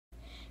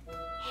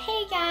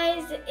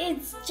guys,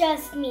 it's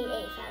just me,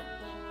 Ava.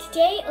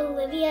 Today,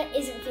 Olivia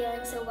isn't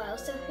feeling so well,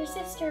 so her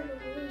sister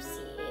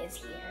Lucy is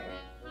here.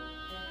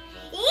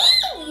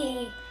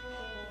 Eee!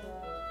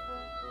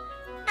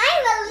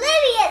 I'm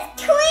Olivia's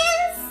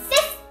twin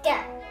sister,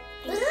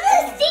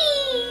 Lucy!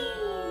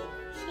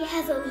 She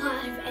has a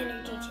lot of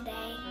energy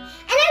today.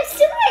 And I'm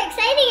super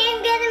excited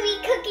I'm going to be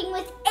cooking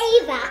with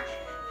Ava.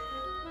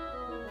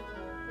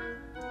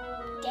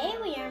 Today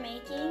we are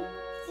making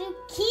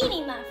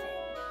zucchini muffins.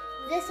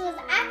 This was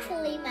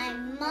actually my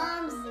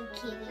mom's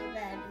zucchini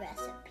bread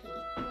recipe.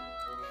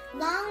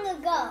 Long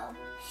ago,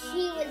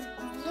 she was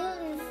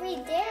gluten-free,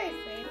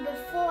 dairy-free,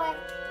 before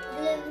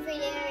gluten-free,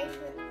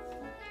 dairy-free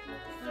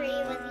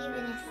was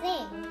even a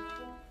thing.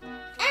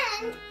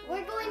 And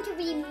we're going to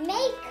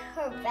remake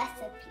her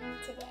recipe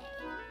today.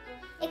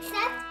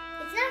 Except,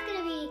 it's not going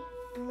to be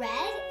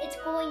bread, it's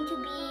going to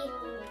be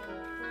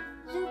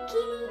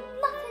zucchini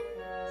muffins.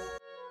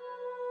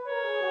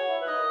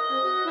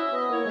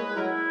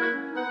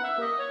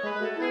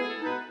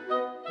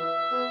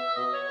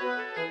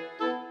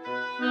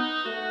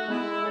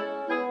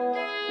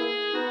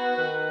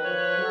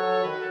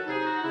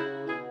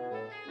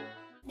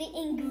 The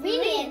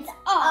ingredients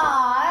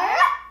are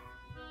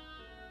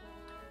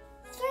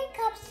 3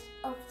 cups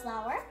of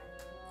flour,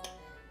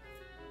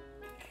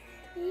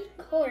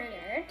 3/4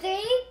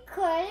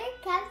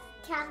 cups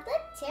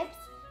chocolate chips,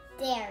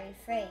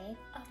 dairy-free,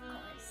 of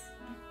course,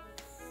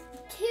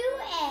 2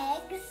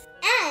 eggs,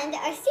 and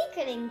our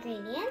secret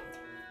ingredient,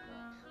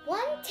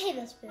 1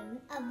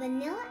 tablespoon of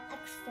vanilla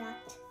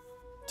extract,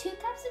 2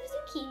 cups of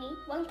zucchini,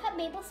 1 cup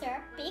maple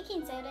syrup,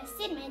 baking soda,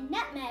 cinnamon,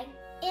 nutmeg,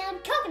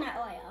 and coconut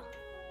oil.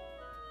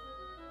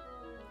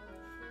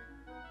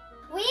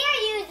 We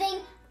are using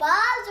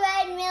Bob's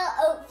Red Mill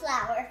oat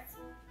flour.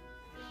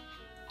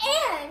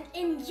 And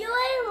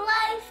Enjoy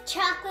Life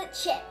chocolate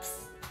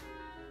chips.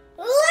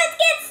 Let's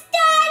get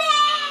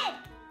started!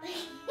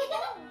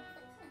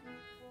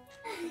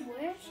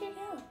 Where's she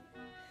going?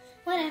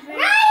 Whatever.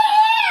 Right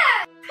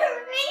here!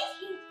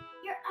 Crazy!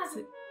 You're up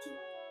to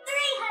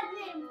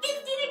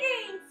 350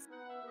 degrees.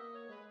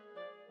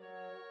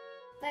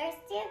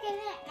 First, you're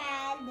gonna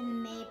add the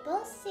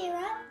maple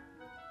syrup,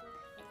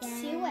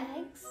 2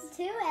 eggs,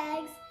 2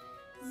 eggs,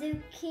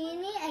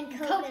 zucchini and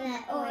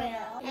coconut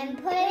oil, and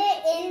put it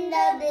in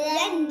the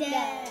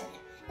blender.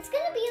 It's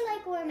gonna be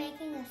like we're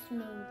making a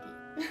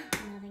smoothie.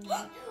 Nothing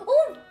else.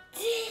 Oh,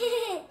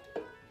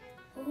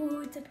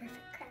 oh, it's a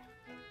perfect crack.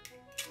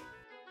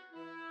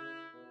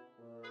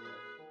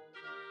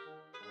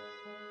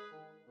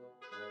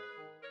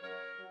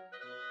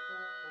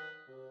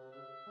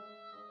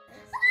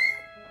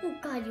 Oh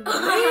God, you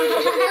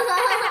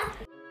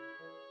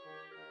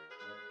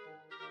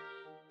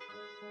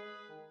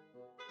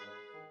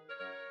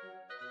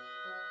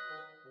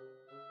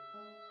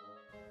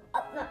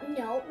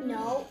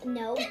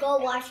No, go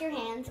wash your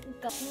hands.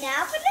 Go.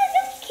 Now for the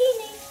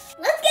zucchini.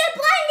 Let's get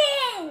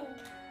blending!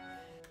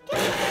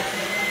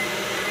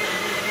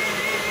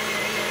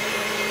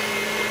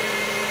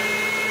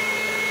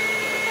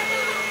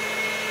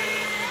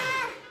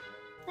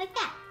 Like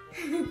that.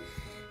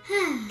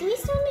 Do we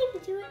still need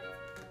to do it?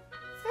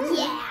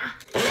 Yeah.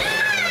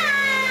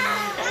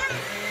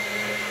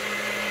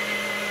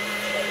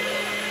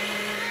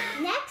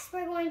 Next,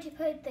 we're going to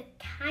put the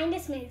kind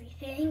of smoothie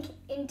thing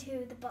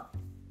into the bowl.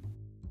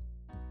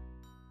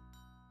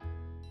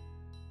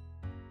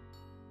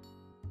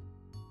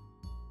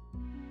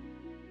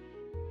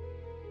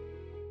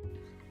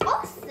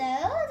 Also,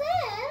 then,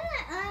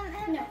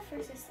 No,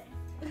 first this thing.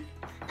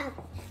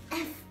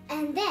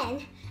 and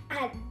then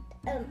add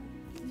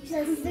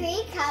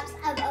 3 cups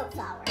of oat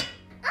flour.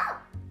 Oh!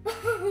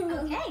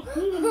 Okay.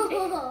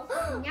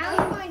 Now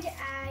you're going to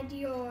add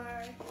your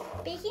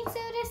baking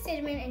soda,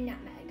 cinnamon, and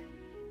nutmeg.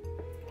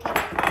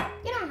 Okay.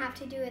 You don't have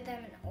to do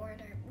them in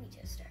order. We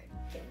just started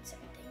doing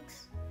certain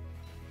things.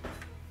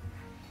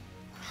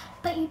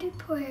 But you do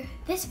pour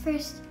this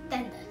first,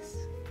 then this.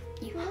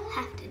 You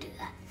have to do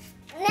that.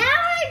 Now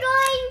we're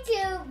going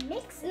to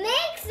mix it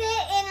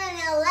in an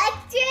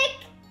electric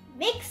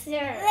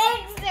Mixer.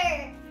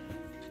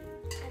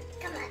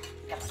 Come on.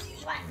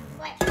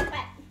 What?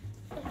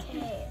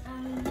 Okay,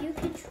 you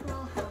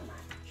control how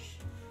much.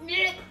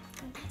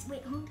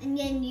 Wait, hold on. And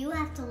then you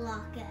have to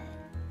lock it.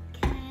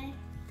 Okay.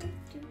 3,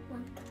 2,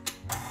 1.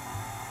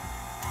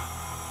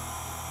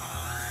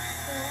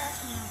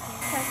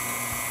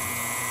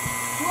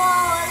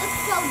 Whoa, it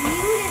looks so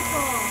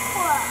beautiful.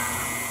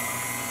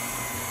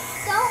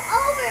 Don't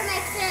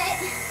overmix it.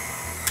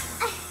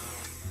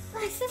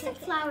 This isn't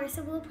flour, so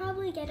we'll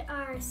probably get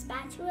our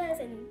spatulas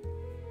and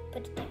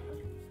put it down.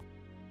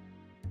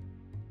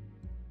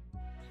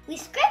 We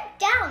scraped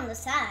down the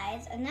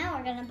sides, and now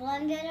we're gonna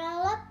blend it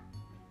all up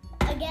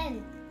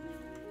again.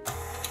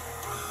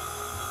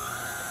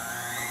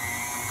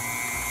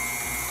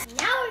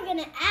 Now we're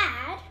gonna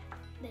add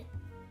the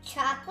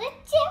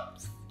Chocolate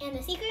chips and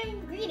the secret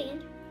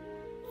ingredient,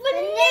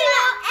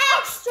 vanilla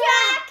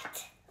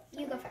extract.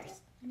 You go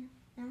first. No.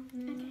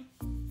 Okay.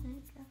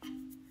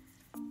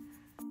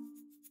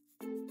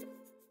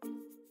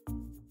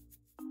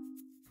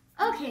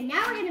 Okay,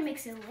 now we're gonna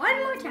mix it one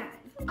more time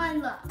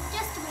on low,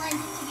 just to blend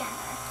it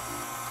together.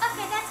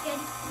 Okay, that's good.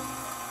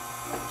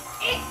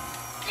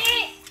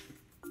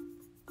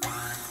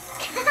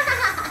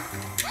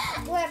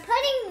 We're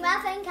putting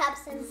muffin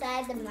cups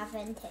inside the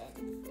muffin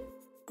tin.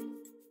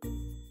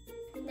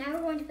 Now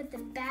we're going to put the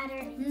batter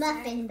inside.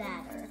 Muffin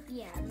batter.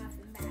 Yeah,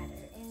 muffin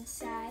batter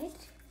inside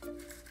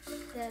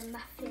the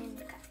muffin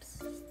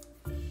cups.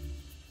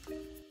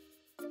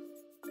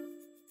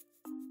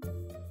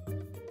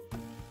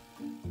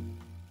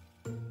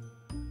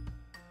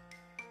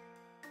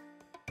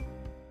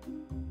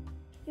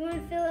 You want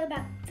to fill it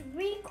about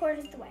 3/4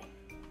 of the way.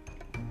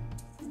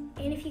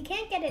 And if you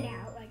can't get it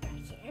out, like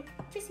I can't,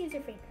 just use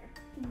your finger.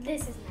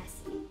 This is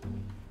messy.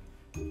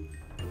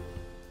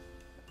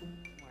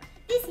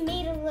 This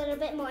made a little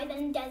bit more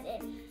than does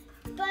it,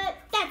 but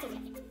that's okay.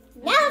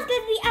 Now let's go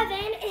to the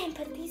oven and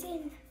put these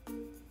in.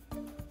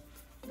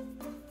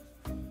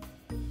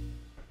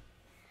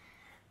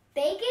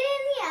 Bake it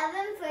in the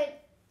oven for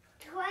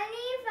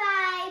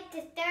 25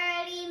 to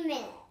 30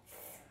 minutes.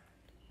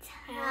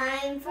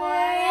 Time for a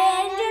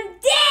random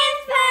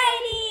dance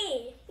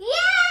party! Yay!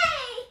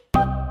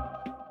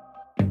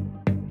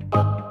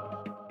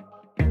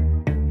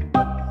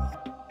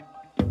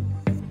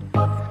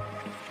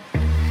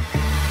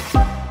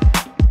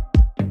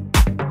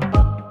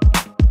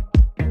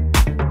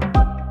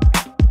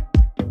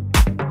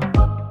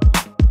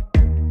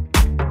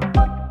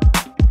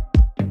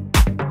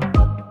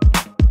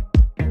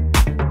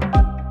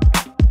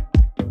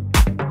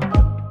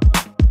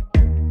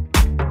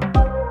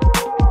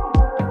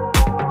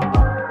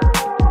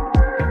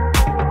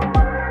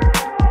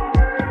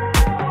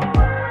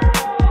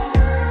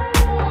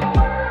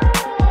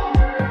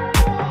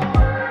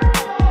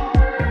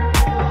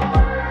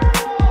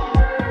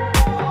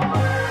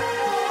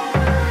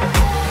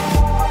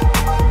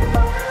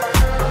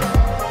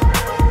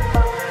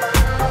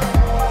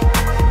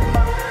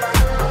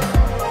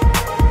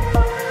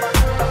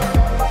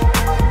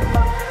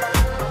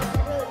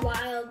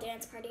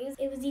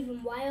 It was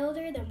even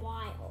wilder than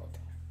wild.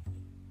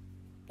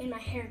 And my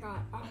hair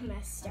got all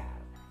messed up.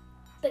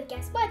 But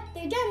guess what?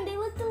 They're done. They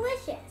look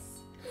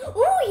delicious.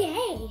 Ooh,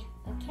 yay!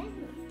 Okay,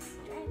 let's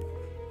try them.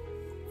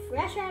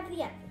 Fresh out of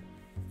the oven.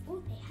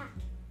 Ooh, they hot.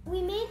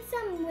 We made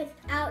some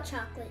without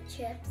chocolate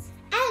chips.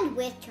 And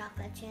with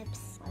chocolate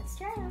chips. Let's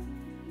try them.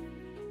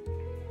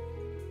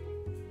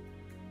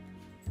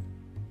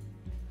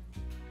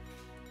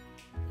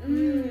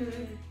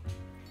 Mmm.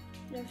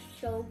 They're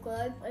so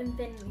good.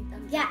 Infinity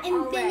thumbs. Yeah,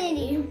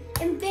 infinity.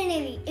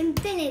 Infinity.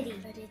 Infinity.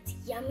 But it's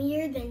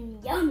yummier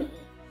than yummy.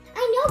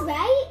 I know,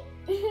 right?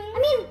 I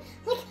mean,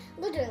 like,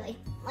 literally,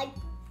 like,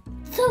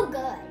 so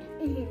good.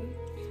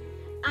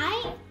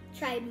 I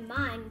tried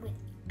mine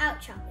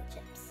without chocolate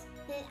chips.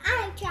 And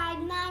I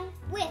tried mine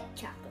with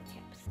chocolate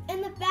chips.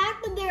 And the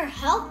fact that they're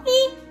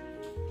healthy,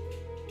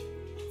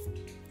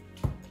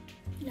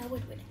 no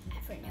one would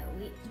ever know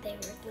they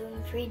were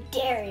gluten-free,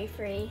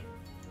 dairy-free,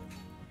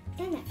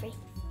 and nut-free.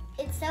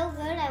 It's so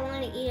good, I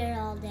want to eat it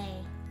all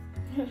day.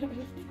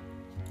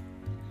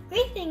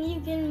 Great thing,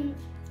 you can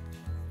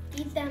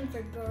eat them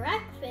for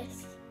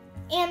breakfast,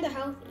 and they're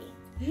healthy.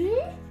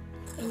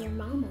 And your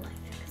mom will like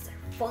them because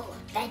they're full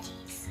of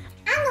veggies.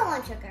 I don't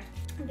want sugar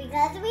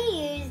because we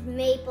use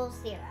maple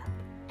syrup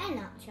and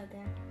not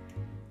sugar.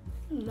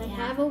 You might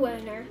have a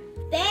winner.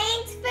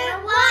 Thanks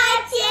for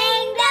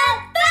watching the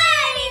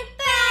Foody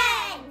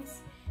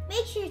Friends!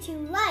 Make sure to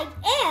like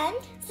and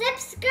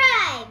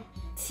Subscribe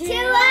to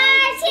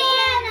our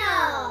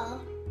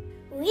channel!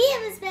 we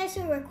have a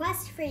special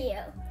request for you.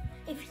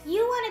 If you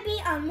want to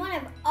be on one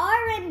of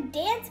our random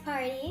dance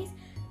parties,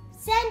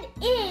 send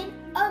in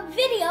a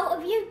video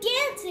of you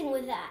dancing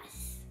with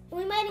us.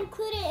 We might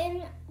include it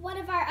in one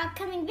of our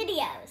upcoming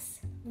videos.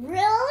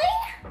 Really?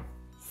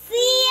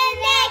 See you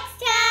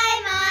next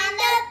time on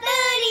the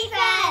Foody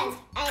Friends!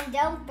 And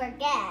don't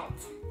forget,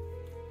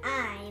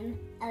 I'm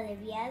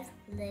Olivia's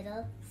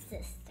little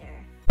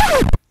sister.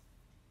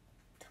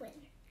 Twin.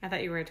 I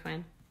thought you were a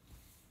twin.